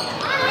 Will.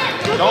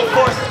 Don't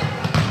force it.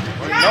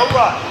 No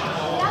rush.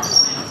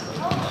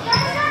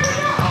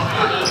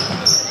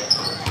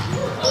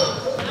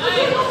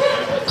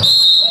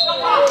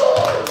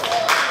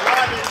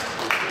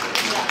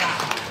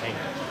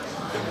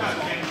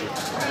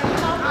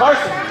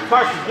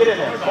 Carson, get in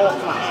there.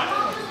 Hold time.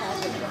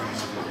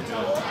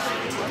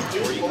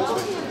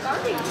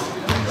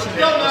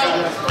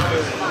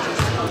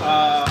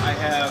 I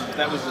have,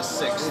 that was the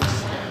 6th.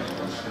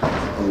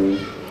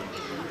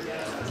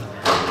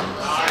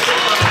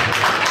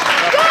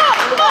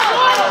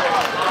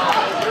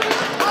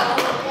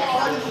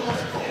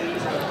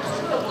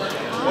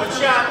 One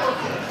shot.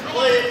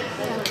 Play it.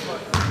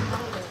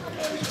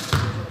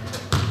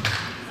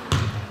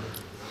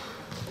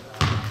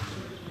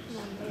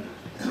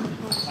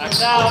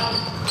 Max out.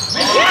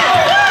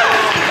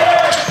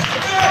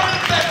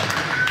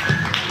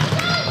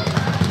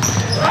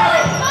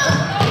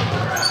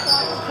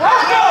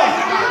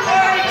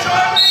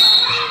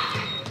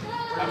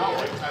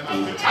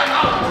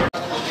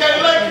 Okay,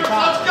 Lakers,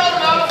 let's go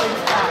now.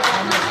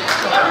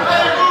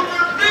 Everybody move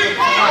your feet.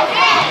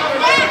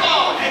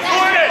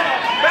 Gordon,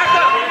 back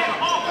up.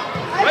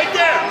 Right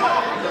there.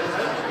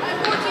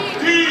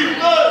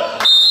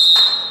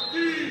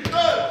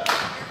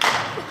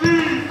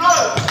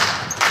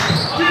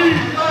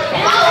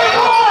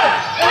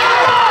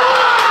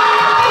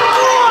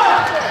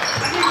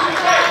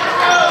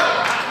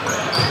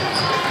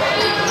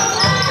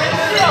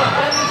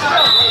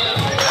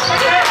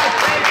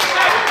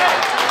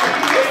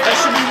 That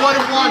should be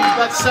 1-1.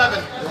 That's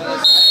 7.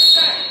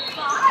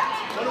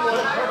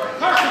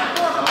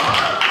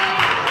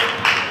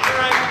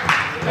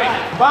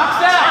 Box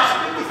out.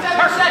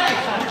 Per second.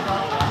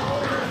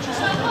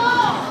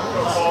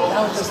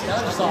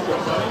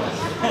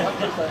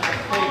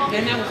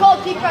 Cole,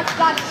 keep us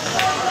back.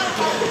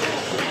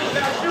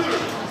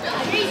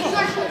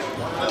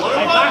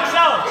 Hey, box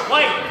out.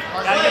 Wait.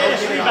 Gotta get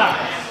this rebound.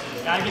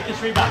 Gotta get this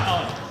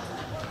rebound.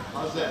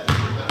 How's that?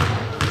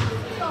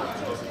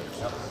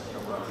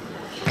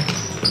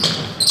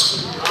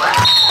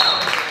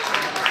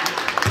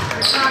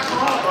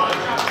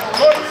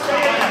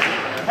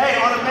 Hey,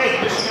 on a make,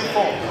 Michigan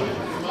full.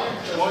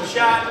 One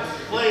shot.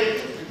 Play.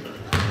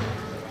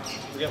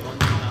 We get one.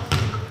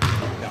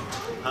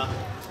 Huh?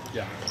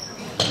 Yeah.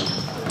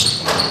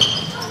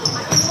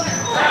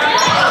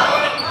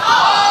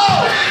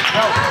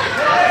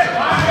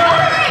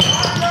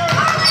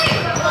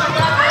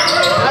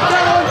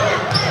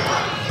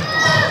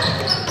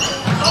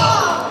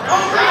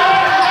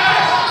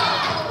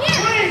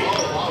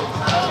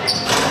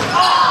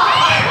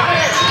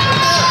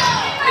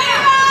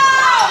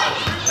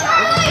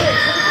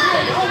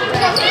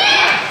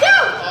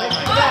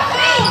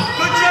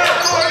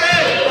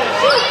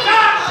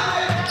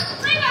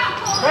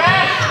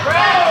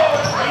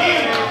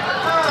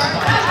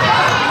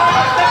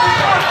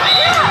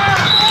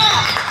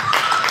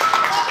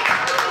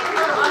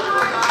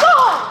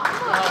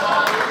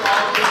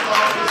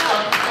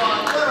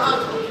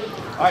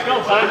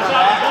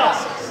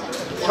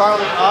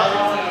 Charlie up.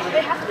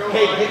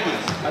 Hey,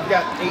 Hickeys. I've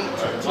got 8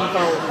 team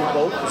fouls for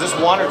both. Is this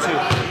 1 or 2? 1-1.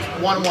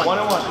 1-1. All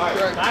right.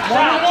 Back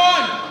out.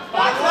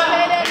 Back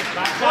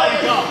out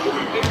and go.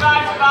 Good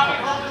vibes, Bobby.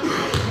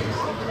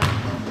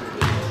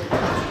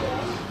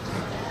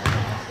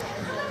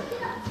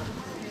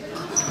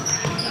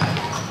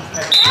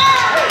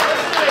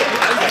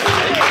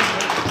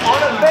 On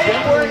a make,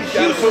 we're in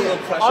Houston.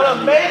 On a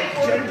make,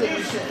 we're in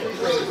Houston.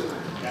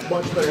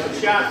 Much better.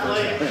 Shot,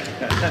 play.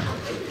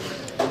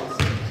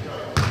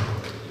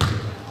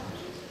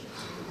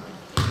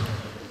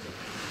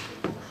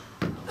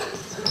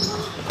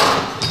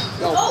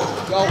 Go, go,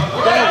 go,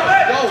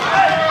 go.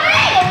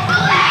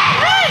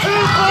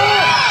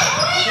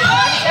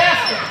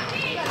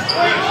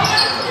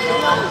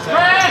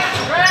 Press.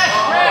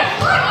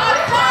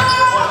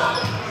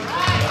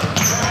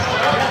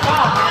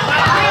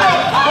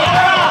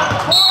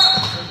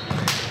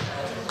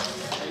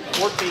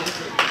 14.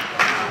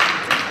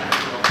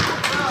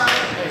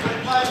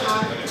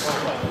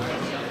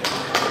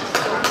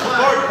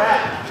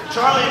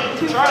 Charlie.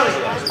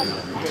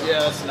 Yeah,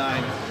 that's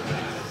 9.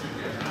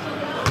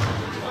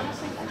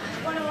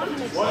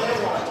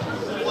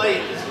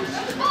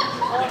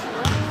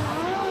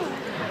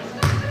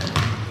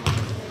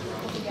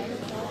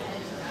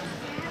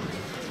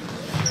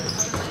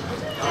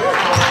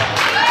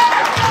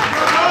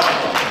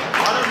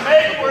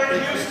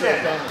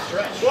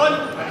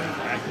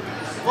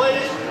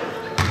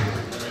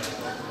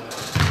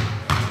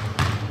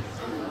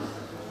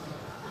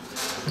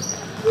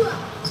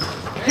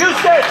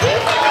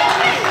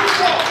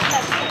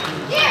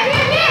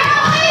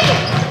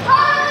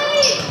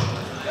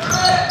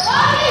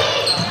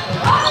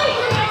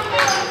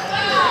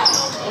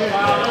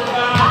 Here!